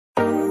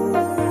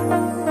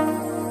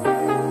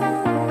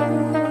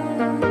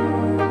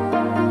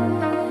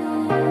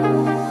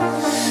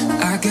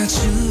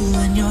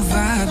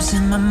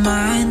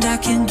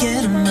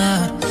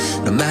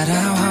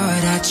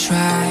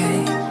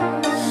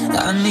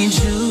need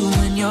you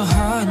and your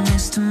heart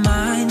next to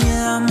mine.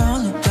 Yeah, I'm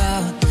all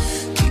about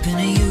keeping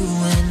it you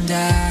and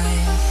I.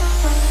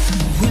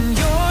 When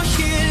you're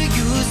here,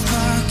 you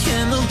spark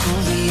chemical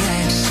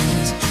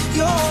reactions.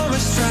 Your aura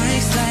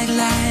strikes like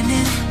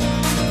lightning.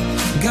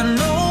 Got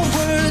no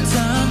words,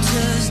 I'm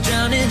just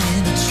drowning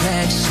in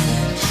attraction.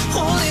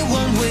 Only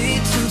one way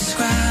to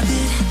describe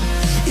it.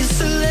 It's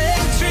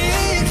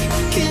electric.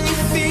 Can you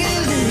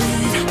feel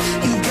it?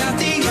 You got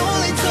the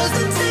only touch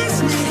that takes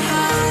me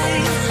high.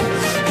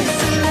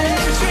 It's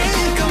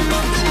electric. I'm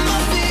up in my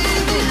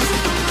feelings.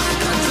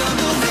 Got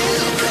double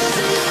vision 'cause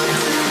of you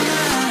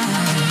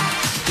tonight.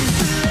 It's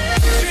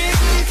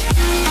electric.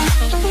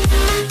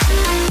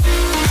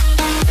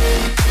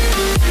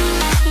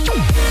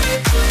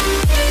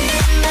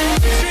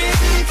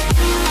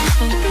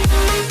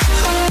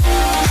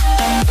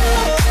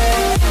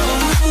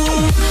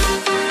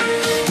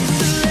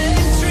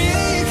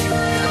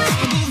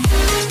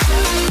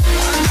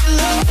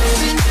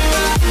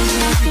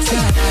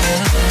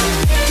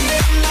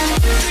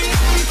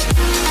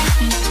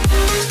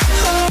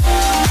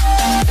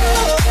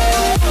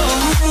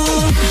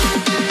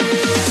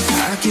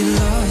 I get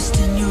lost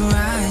in your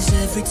eyes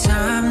every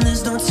time.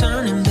 There's no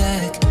turning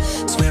back.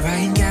 Swear I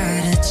ain't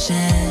got a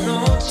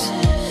chance.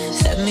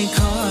 Had me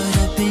caught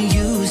up in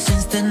you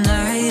since the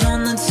night on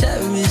the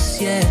terrace.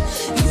 Yeah,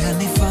 you had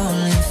me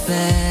falling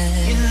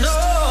fast. You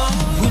know,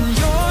 when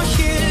you're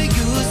here,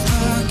 you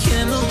spark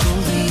chemical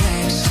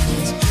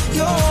reactions.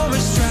 Your aura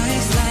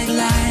strikes like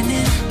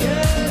lightning.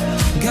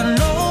 Got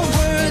no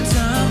words,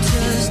 I'm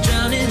just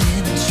drowning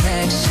in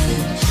attraction.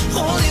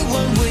 Only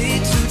one way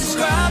to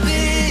describe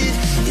it.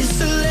 It's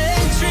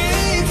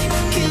electric.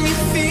 Can you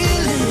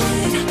feel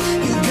it?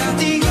 You got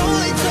the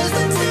only touch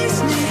that takes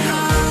me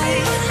high.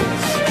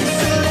 It's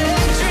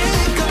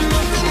electric. I'm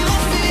up in my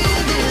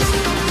feelings.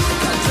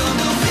 Got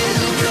double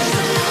vision 'cause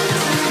of you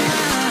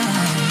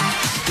tonight.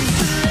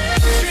 It's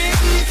electric.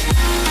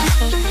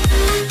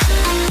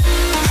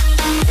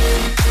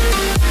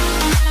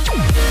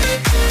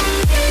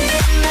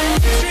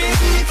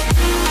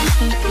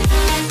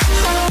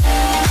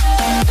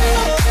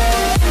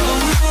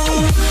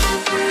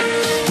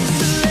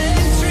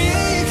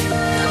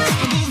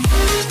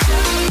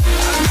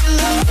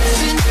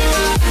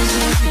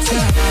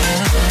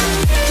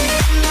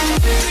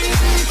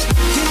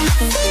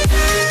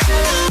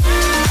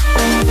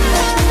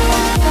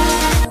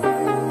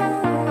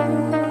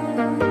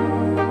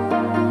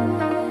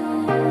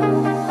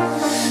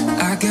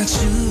 I got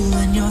you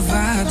and your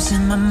vibes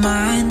in my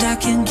mind. I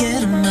can't get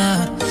them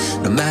out,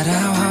 no matter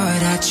how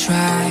hard I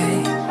try.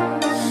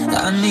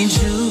 I need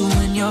you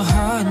and your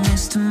heart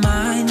next to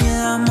mine.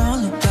 Yeah, I'm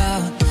all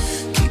about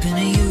keeping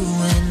it you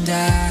and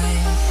I.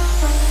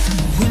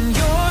 When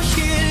you're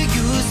here,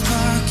 you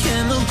spark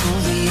chemical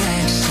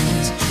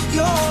reactions.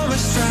 Your aura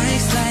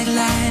strikes like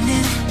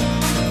lightning.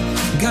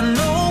 Got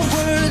no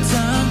words,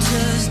 I'm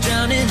just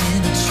drowning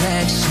in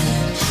attraction.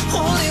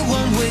 Only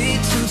one way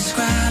to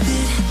describe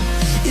it.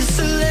 It's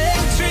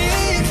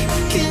electric.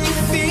 Can you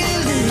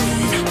feel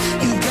it?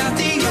 You got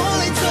the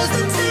only touch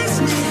that takes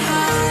me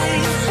high.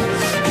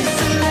 It's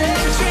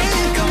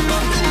electric. I'm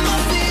up in my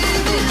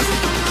feelings.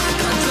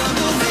 Got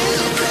double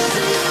vision 'cause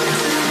of you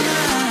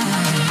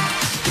tonight.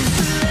 It's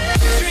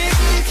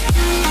electric.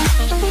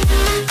 It's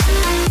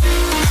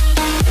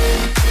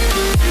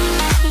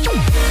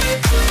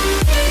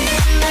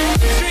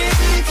electric.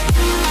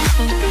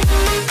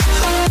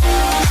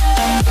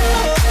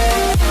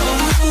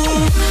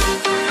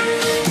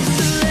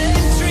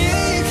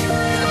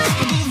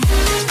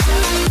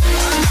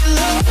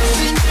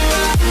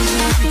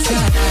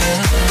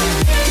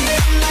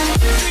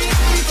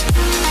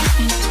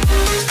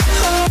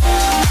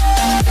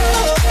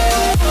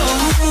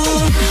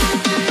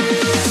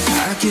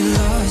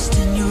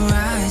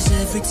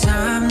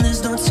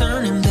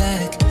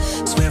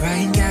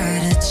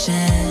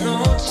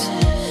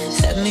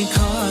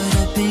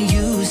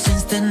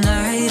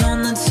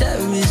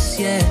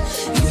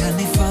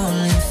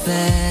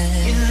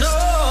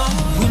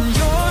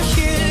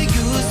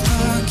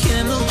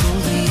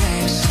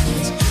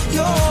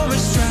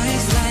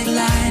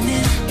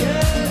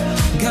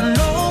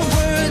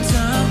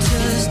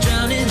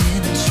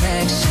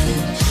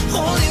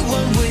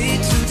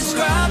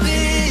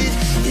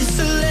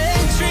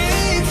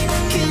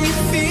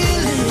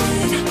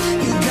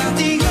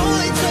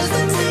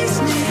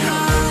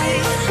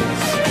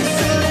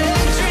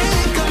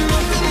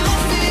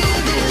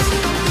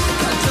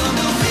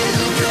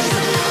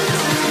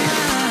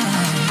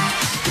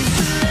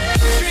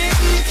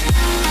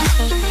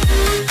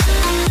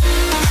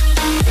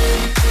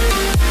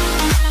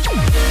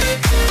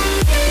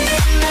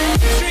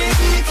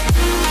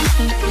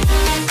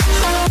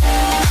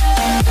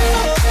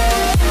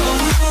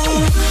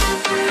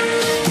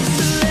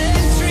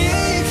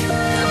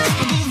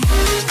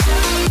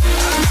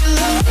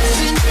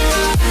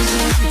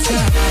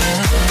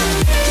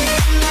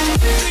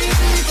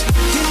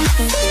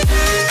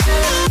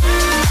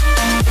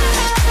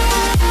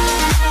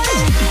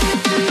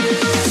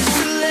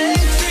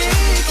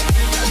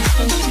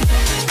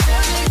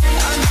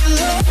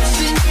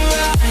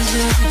 eyes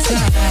every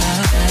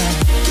time.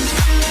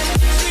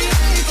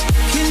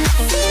 Can you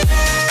feel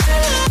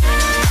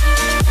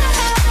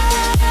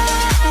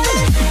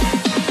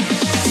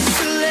it's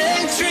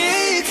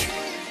electric.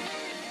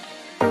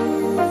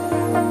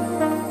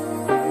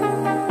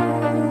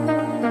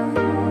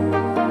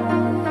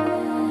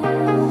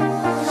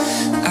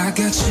 I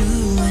got you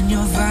and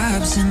your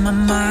vibes in my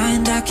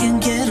mind, I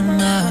can't get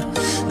them out,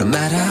 no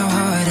matter how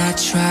hard I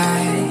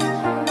try.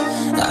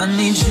 I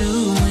need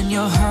you and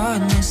your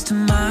heart next to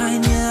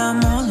mine, yeah,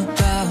 I'm all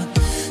about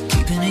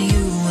keeping it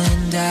you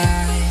and I.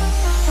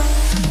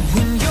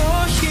 When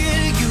you're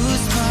here, you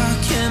spark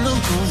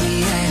chemical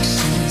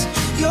reactions,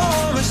 your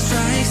aura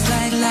strikes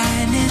like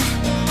lightning.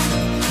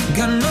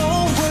 Got no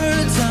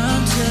words,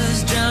 I'm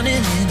just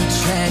drowning in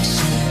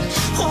attraction.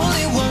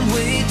 Only one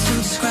way to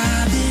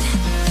describe it.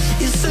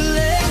 It's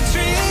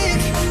electric,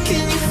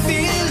 can you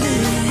feel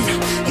it?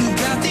 You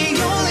got the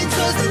only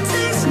touch that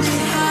takes me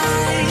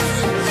high.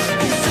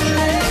 It's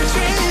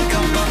electric,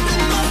 I'm up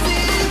in my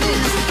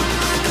feelings.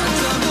 Got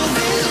double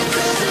vision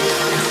 'cause I'm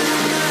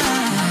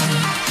tonight.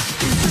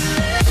 It's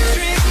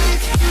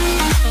electric.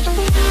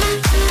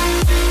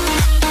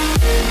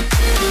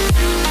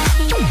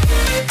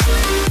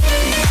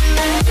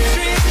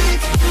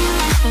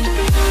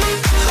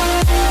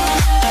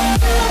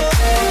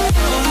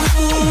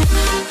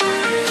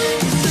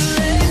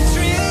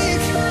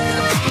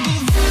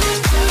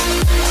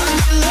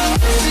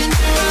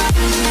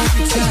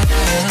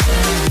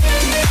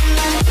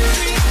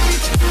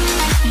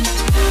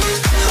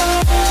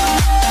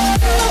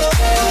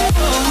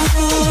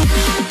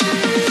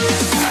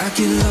 I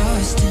get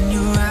lost in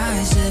your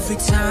eyes every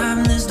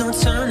time, there's no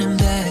turning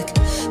back.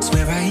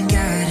 Swear I ain't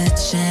got a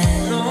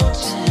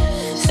chance.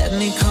 Had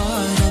me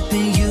caught up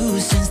in you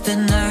since the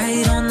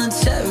night on the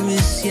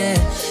terrace, yeah.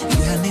 You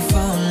had me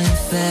falling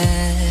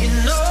fast. You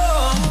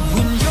know,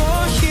 when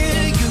you're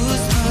here, you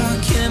spark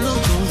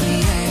chemical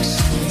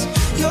reactions.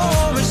 Your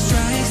aura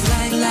strikes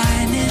like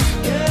lightning.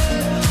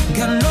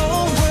 Got no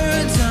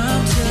words,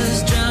 I'm just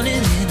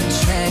drowning in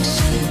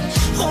attraction.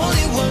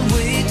 Only one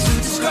way to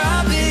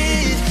describe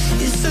it.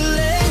 It's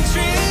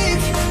electric,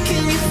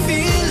 can you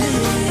feel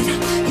it?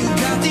 You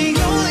got the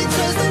only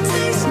touch that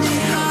takes me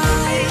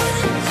high.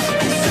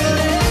 It's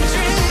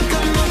electric,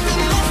 I'm up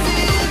in my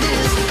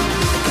feelings.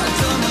 Got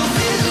double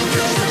vision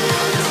 'cause I'm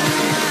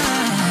tonight.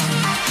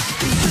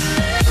 It's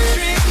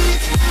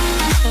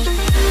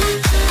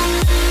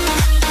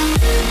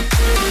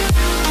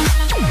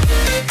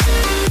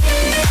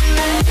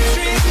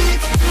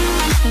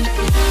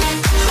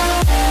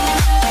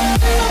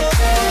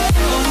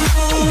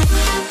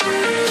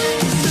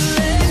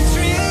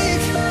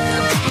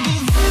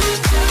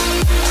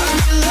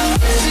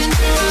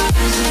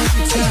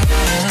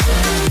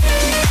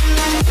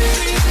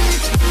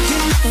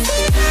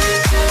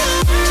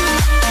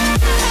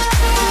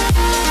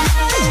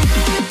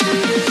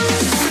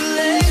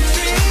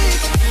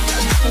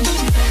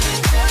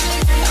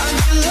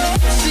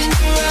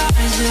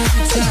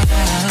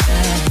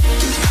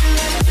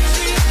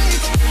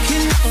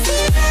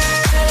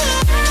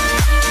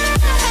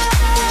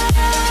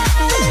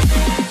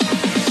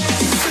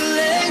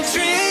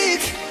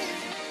electric.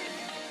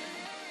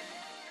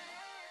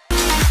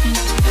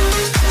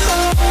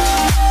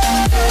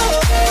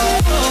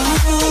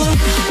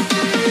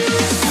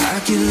 I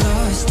get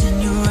lost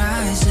in your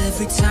eyes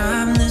every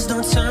time.